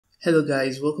Hello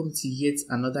guys, welcome to yet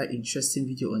another interesting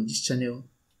video on this channel.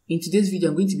 In today's video,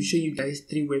 I'm going to be showing you guys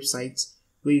 3 websites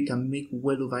where you can make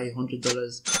well over $100.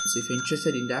 So if you're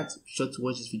interested in that, be sure to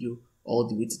watch this video all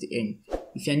the way to the end.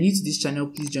 If you're new to this channel,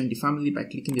 please join the family by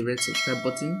clicking the red subscribe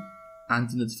button and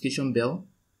the notification bell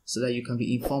so that you can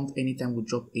be informed anytime we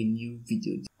drop a new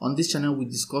video. On this channel, we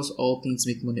discuss all things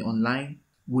make money online.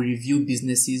 We review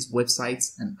businesses,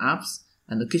 websites, and apps.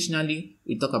 And occasionally,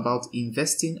 we talk about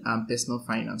investing and personal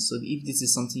finance. So if this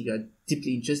is something you are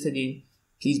deeply interested in,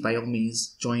 please by all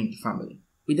means join the family.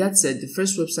 With that said, the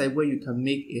first website where you can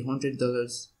make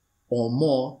 $100 or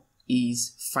more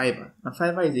is Fiverr. Now,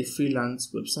 Fiverr is a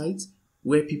freelance website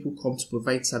where people come to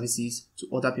provide services to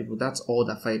other people. That's all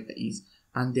that Fiverr is.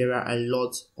 And there are a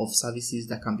lot of services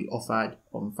that can be offered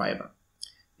on Fiverr.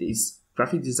 There is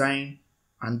graphic design,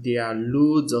 and there are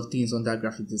loads of things under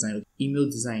graphic design: email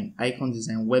design, icon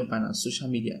design, web banners, social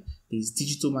media. There's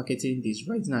digital marketing, there's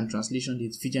writing and translation,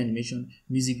 there's video animation,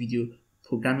 music video,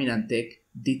 programming and tech,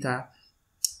 data.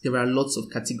 There are lots of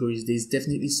categories. There's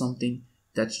definitely something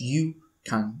that you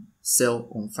can sell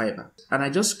on Fiverr. And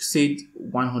I just said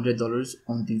 $100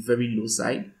 on the very low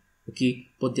side, okay?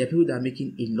 But there are people that are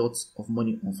making a lot of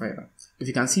money on Fiverr. If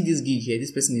you can see this gig here,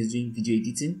 this person is doing video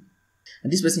editing,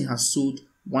 and this person has sold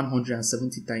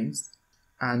 170 times,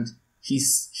 and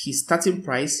his starting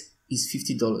price is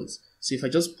 $50. So if I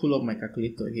just pull up my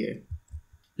calculator here,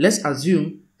 let's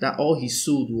assume that all he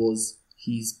sold was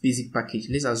his basic package.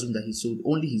 Let's assume that he sold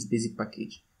only his basic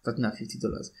package, starting at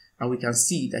 $50, and we can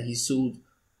see that he sold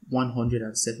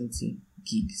 170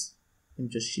 gigs. Let me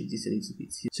just shift this a little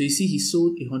bit. So you see he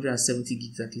sold 170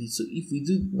 gigs at least. So if we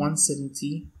do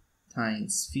 170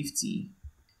 times 50,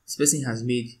 this person has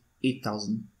made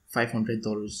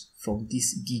 $8,500 from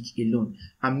this gig alone,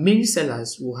 and many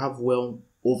sellers will have well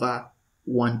over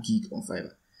 1 gig on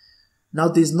Fiverr. Now,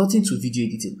 there's nothing to video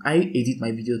editing. I edit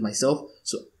my videos myself,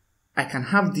 so I can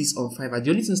have this on Fiverr.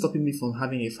 The only thing stopping me from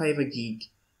having a Fiverr gig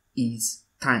is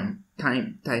time.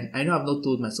 I know I've not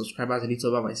told my subscribers a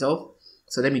little about myself,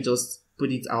 so let me just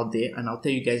put it out there, and I'll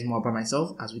tell you guys more about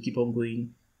myself as we keep on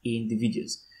going in the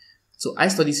videos. So I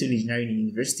studied civil engineering in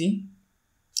university,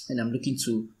 and I'm looking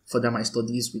to further my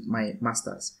studies with my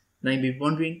master's. Now, you may be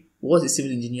wondering, what's a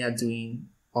civil engineer doing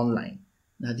online?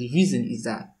 Now, the reason is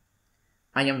that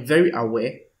I am very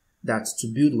aware that to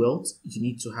build wealth, you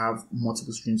need to have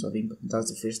multiple streams of income.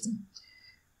 That's the first thing.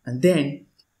 And then,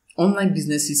 online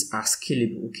businesses are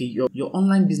scalable, okay? Your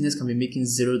online business can be making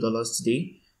 $0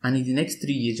 today, and in the next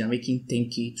 3 years, you're making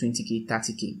 10K, 20K,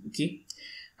 30K, okay?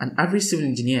 An average civil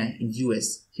engineer in the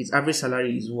US, his average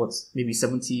salary is what? Maybe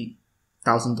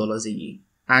 $70,000 a year.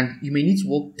 And you may need to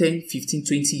work 10, 15,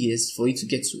 20 years for you to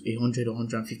get to $100,000 or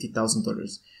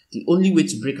 $150,000. The only way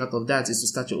to break out of that is to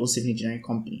start your own civil engineering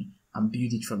company and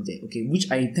build it from there, okay? Which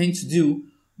I intend to do,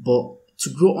 but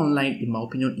to grow online, in my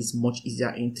opinion, is much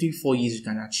easier. In 3-4 years, you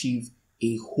can achieve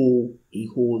a whole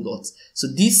lot. So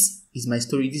this is my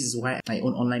story. This is why I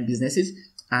own online businesses,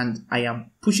 and I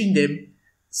am pushing them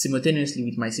simultaneously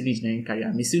with my civil engineering career.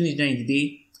 I'm a civil engineer in the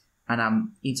day, and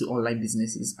I'm into online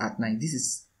businesses at night. This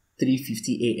is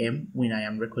 3:50 a.m. when I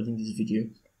am recording this video.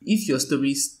 If your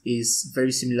story is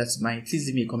very similar to mine, please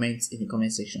leave me a comment in the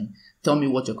comment section. Tell me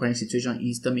what your current situation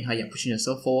is. Tell me how you're pushing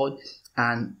yourself forward,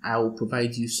 and I will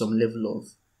provide you some level of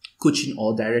coaching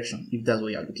or direction if that's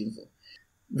what you're looking for.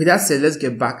 With that said, let's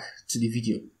get back to the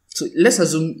video. So let's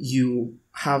assume you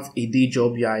have a day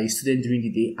job, you are a student during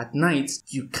the day. At night,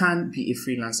 you can be a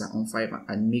freelancer on Fiverr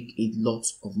and make a lot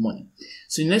of money.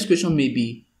 So the next question may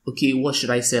be, okay, what should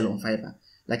I sell on Fiverr?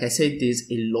 Like I said, there's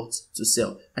a lot to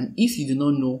sell. And if you do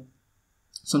not know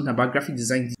something about graphic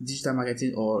design, digital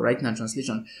marketing, or writing and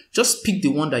translation, just pick the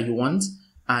one that you want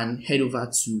and head over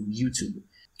to YouTube.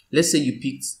 Let's say you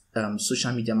picked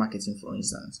social media marketing, for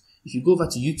instance. If you go over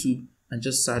to YouTube and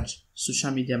just search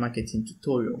social media marketing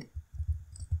tutorial,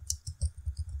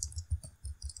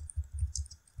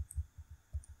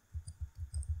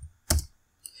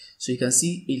 so you can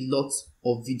see a lot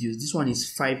of videos. This one is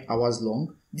 5 hours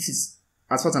long. This is,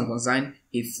 as far as I'm concerned,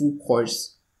 a full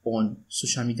course on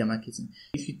social media marketing.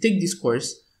 If you take this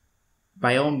course,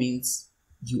 by all means,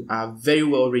 you are very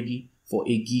well ready for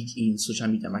a gig in social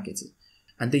media marketing.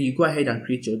 And then you go ahead and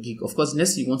create your gig. Of course, the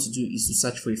next thing you want to do is to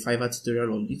search for a Fiverr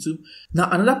tutorial on YouTube. Now,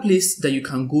 another place that you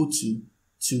can go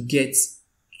to get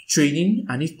training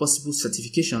and, if possible,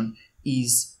 certification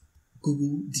is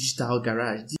Google Digital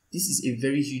Garage. This is a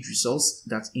very huge resource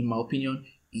that, in my opinion,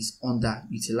 is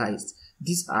underutilized.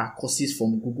 These are courses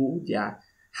from Google. They are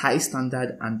high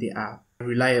standard and they are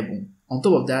reliable. On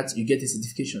top of that, you get a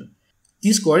certification.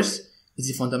 This course is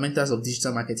the fundamentals of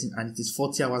digital marketing, and it is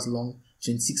 40 hours long.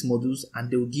 26 modules, and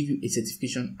they will give you a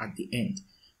certification at the end.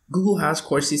 Google has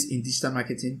courses in digital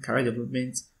marketing, career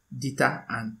development, data,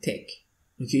 and tech.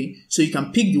 Okay, so you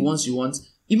can pick the ones you want.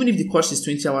 Even if the course is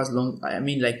 20 hours long, I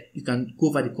mean, like, you can go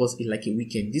over the course in like a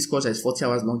weekend. This course is 40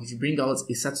 hours long. If you bring out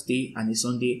a Saturday and a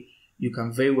Sunday, you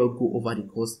can very well go over the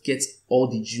course, get all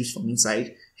the juice from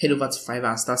inside, head over to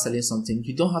Fiverr and start selling something.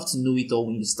 You don't have to know it all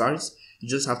when you start. You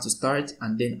just have to start,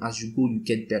 and then as you go, you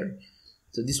get better.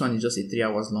 So this one is just a 3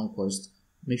 hours long course.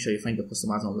 Make sure you find your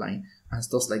customers online and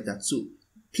stuff like that. So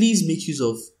please make use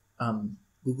of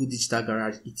Google Digital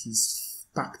Garage. It is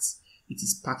packed. It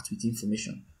is packed with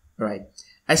information. All right.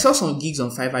 I saw some gigs on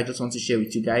Fiverr. I just want to share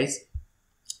with you guys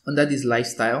under this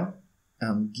lifestyle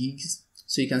gigs.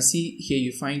 So you can see here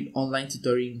you find online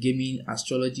tutoring, gaming,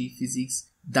 astrology, physics,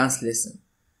 dance lesson,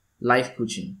 life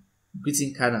coaching,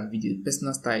 greeting card and video,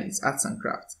 personal stylist, arts and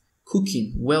crafts,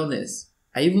 cooking, wellness.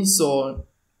 I even saw,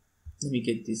 let me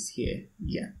get this here.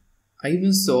 Yeah. I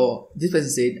even saw this person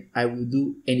said, I will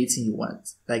do anything you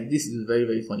want. Like, this is very,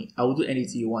 very funny. I will do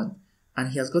anything you want. And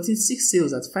he has gotten 6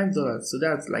 sales at $5. So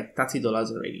that's like $30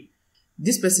 already.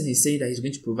 This person is saying that he's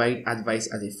going to provide advice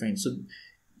as a friend. So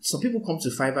some people come to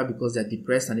Fiverr because they're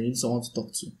depressed and they need someone to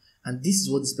talk to. And this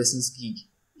is what this person's gig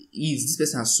is. This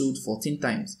person has sold 14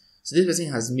 times. So this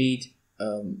person has made,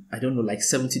 I don't know, like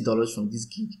 $70 from this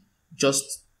gig.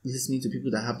 Just listening to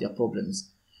people that have their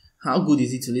problems. How good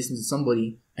is it to listen to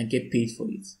somebody and get paid for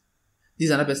it? This is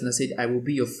another person that said, I will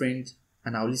be your friend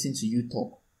and I'll listen to you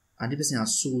talk. And this person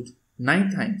has sold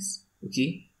 9 times.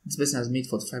 Okay, this person has made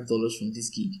 $45 from this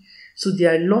gig. So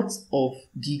there are lots of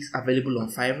gigs available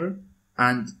on Fiverr,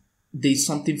 and there is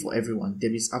something for everyone.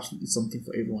 There is absolutely something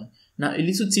for everyone. Now, a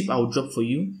little tip I will drop for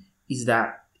you is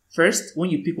that first,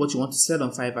 when you pick what you want to sell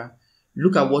on Fiverr,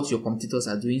 look at what your competitors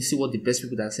are doing, see what the best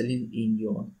people that are selling in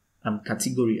your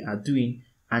category are doing,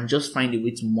 and just find a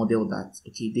way to model that.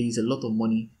 Okay, there is a lot of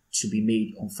money to be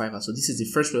made on Fiverr. So this is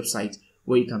the first website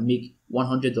where you can make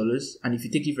 $100, and if you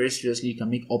take it very seriously, you can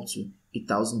make up to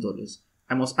 $1,000.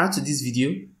 I must add to this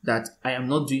video that I am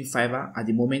not doing Fiverr at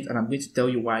the moment, and I'm going to tell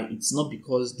you why. It's not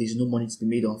because there's no money to be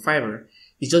made on Fiverr.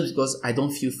 It's just because I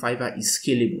don't feel Fiverr is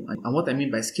scalable. And what I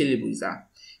mean by scalable is that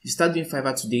if you start doing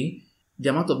Fiverr today, the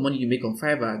amount of money you make on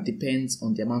Fiverr depends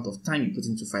on the amount of time you put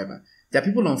into Fiverr. There are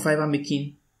people on Fiverr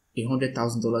making $100,000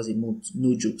 a month,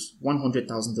 no jokes, $100,000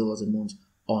 a month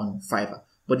on Fiverr.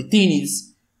 But the thing is,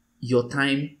 your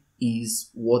time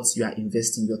is what you are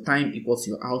investing. Your time equals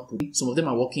your output. Some of them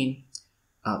are working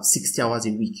 60 hours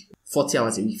a week, 40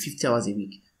 hours a week, 50 hours a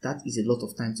week. That is a lot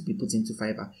of time to be put into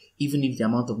Fiverr, even if the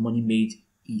amount of money made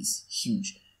is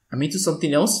huge. I'm into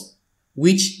something else,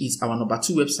 which is our number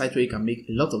 2 website where you can make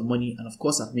a lot of money. And of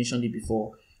course, I've mentioned it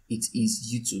before, it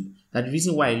is YouTube. Now, the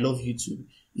reason why I love YouTube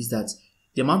is that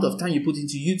the amount of time you put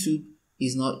into YouTube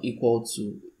is not equal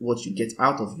to what you get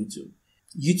out of YouTube.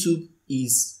 YouTube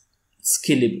is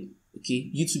scalable.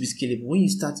 Okay, YouTube is scalable. When you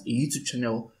start a YouTube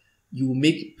channel, you will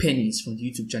make pennies from the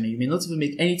YouTube channel. You may not even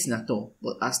make anything at all,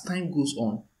 but as time goes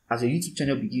on, as your YouTube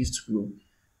channel begins to grow,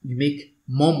 you make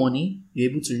more money.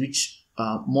 You're able to reach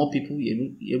more people.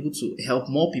 You're able to help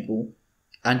more people,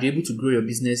 and you're able to grow your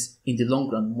business in the long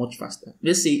run much faster.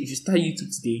 Let's say if you start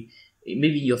YouTube today,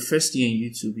 maybe your first year in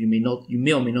YouTube, you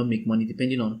may or may not make money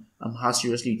depending on how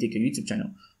seriously you take your YouTube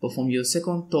channel. But from your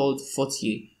second, third, fourth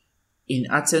year, in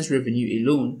AdSense revenue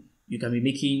alone, you can be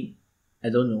making, I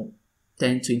don't know,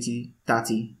 $10,000,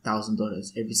 $20,000,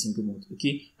 $30,000 every single month.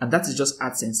 Okay, and that is just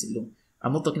AdSense alone.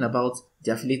 I'm not talking about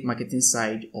the affiliate marketing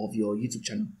side of your YouTube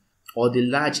channel or the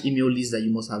large email list that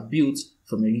you must have built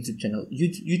from your YouTube channel.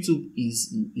 YouTube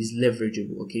is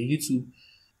leverageable. Okay, YouTube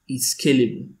is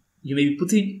scalable. You may be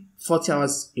putting 40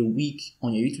 hours a week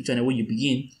on your YouTube channel when you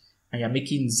begin, and you're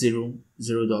making $0.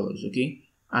 Okay,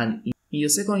 and in your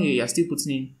second year, you're still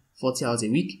putting in 40 hours a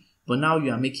week, but now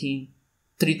you are making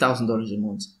 $3,000 a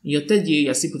month. In your third year,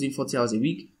 you're still putting 40 hours a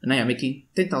week, and now you're making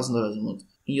 $10,000 a month.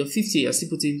 In your fifth year, you're still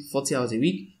putting 40 hours a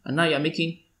week, and now you're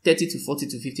making $30,000 to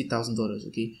 $40,000 to $50,000.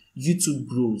 Okay, YouTube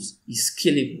grows, is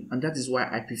scalable, and that is why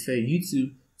I prefer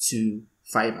YouTube to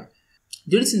Fiverr.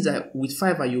 The only thing is that with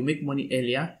Fiverr, you make money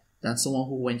earlier than someone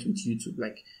who went with YouTube.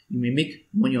 Like, you may make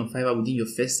money on Fiverr within your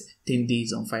first 10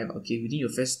 days on Fiverr. Okay, within your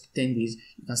first 10 days,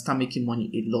 you can start making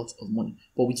money, a lot of money.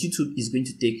 But with YouTube, it's going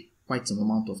to take quite some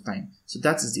amount of time. So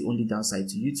that is the only downside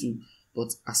to YouTube.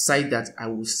 But aside that, I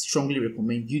will strongly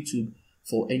recommend YouTube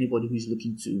for anybody who is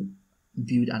looking to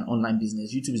build an online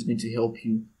business. YouTube is going to help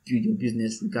you build your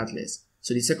business regardless.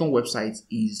 So the second website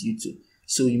is YouTube.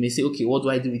 So you may say, okay, what do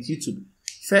I do with YouTube?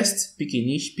 First, pick a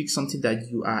niche, pick something that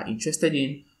you are interested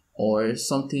in, or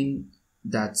something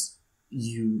that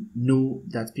you know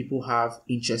that people have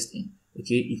interest in.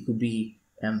 Okay, it could be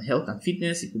health and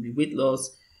fitness, it could be weight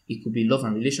loss, it could be love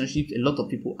and relationships. A lot of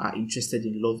people are interested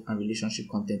in love and relationship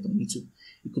content on YouTube.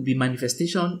 It could be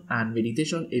manifestation and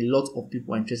meditation. A lot of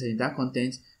people are interested in that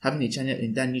content. Having a channel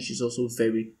in that niche is also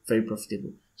very, very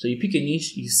profitable. So you pick a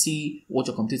niche, you see what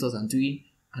your competitors are doing,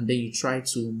 and then you try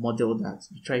to model that.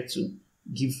 You try to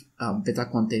give better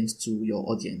content to your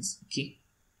audience. Okay,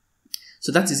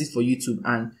 so that is it for YouTube,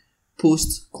 and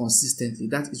post consistently.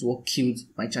 That is what killed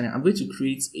my channel. I'm going to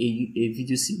create a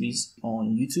video series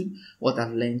on YouTube, what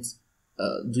I've learned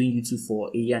doing YouTube for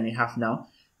a year and a half now.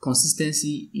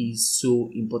 Consistency is so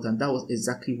important. That was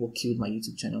exactly what killed my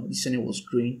YouTube channel. This channel was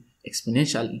growing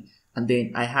exponentially, and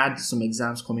then I had some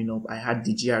exams coming up. I had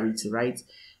the GRE to write,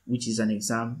 which is an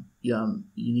exam you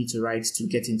need to write to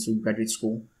get into graduate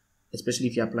school, especially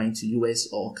if you're applying to US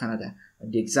or Canada.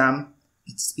 And the exam,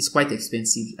 it's quite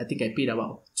expensive. I think I paid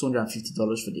about $250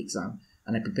 for the exam,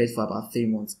 and I prepared for about 3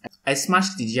 months. I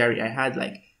smashed the GRE. I had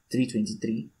like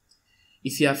 323.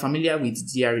 If you are familiar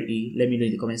with GRE, let me know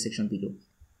in the comment section below.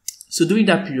 So during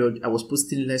that period, I was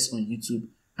posting less on YouTube,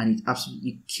 and it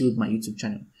absolutely killed my YouTube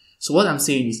channel. So what I'm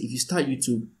saying is, if you start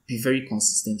YouTube, be very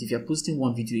consistent. If you're posting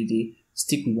 1 video a day,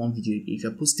 stick with 1 video a day. If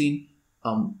you're posting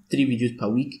 3 videos per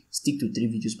week, stick to 3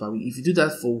 videos per week. If you do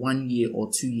that for 1 year or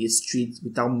 2 years straight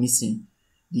without missing,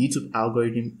 the YouTube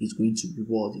algorithm is going to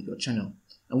reward your channel.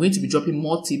 I'm going to be dropping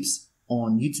more tips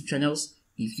on YouTube channels.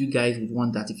 If you guys would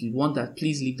want that, if you want that,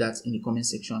 please leave that in the comment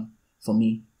section for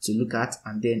me to look at,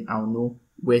 and then I'll know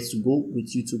where to go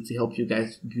with YouTube to help you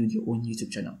guys build your own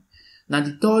YouTube channel. Now,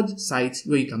 the third site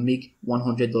where you can make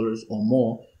 $100 or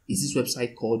more is this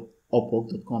website called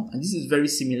Upwork.com, and this is very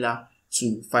similar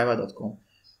to Fiverr.com.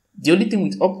 The only thing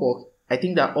with Upwork, I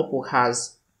think that Upwork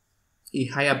has a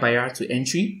higher barrier to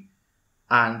entry,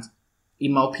 and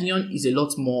in my opinion, is a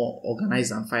lot more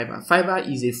organized than Fiverr. Fiverr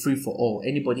is a free for all.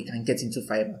 Anybody can get into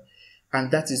Fiverr, and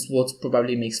that is what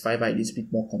probably makes Fiverr a little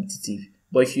bit more competitive.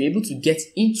 But if you're able to get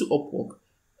into Upwork,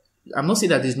 I'm not saying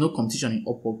that there's no competition in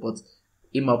Upwork, but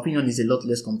in my opinion, it's a lot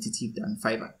less competitive than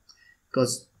Fiverr.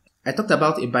 Because I talked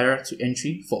about a barrier to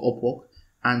entry for Upwork,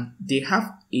 and they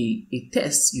have a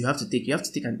test you have to take. You have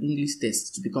to take an English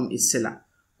test to become a seller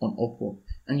on Upwork,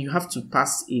 and you have to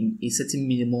pass in a certain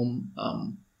minimum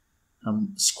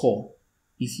score.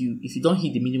 If you don't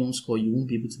hit the minimum score, you won't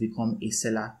be able to become a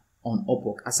seller on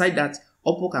Upwork. Aside that,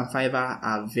 Upwork and Fiverr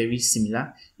are very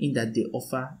similar in that they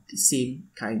offer the same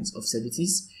kinds of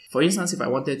services. For instance, if I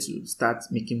wanted to start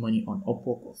making money on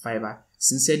Upwork or Fiverr,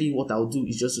 sincerely, what I'll do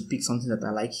is just to pick something that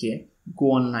I like here,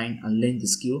 go online and learn the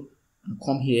skill, and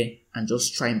come here and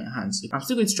just try my hands. I'm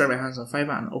still going to try my hands on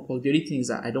Fiverr and Upwork. The only thing is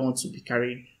that I don't want to be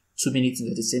carrying too many things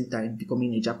at the same time,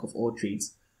 becoming a jack of all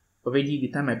trades. Already, the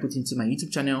time I put into my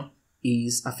YouTube channel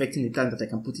is affecting the time that I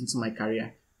can put into my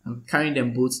career. And carrying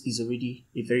them both is already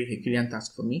a very Herculean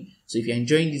task for me. So if you're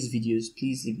enjoying these videos,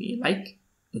 please leave me a like.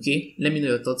 Okay, let me know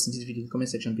your thoughts in this video in the comment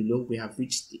section below. We have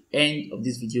reached the end of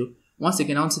this video. Once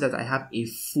again, I want to say that I have a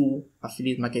full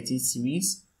affiliate marketing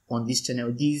series on this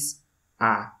channel. These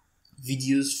are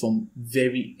videos from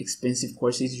very expensive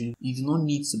courses. You do not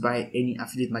need to buy any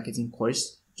affiliate marketing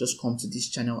course. Just come to this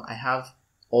channel. I have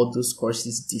all those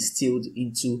courses distilled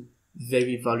into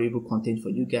very valuable content for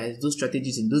you guys. Those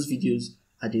strategies in those videos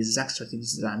are the exact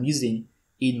strategies that I'm using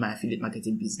in my affiliate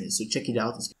marketing business. So check it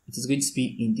out. It is going to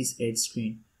be in this ad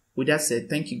screen. With that said,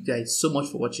 thank you guys so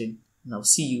much for watching, and I'll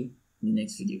see you in the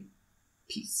next video.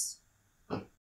 Peace.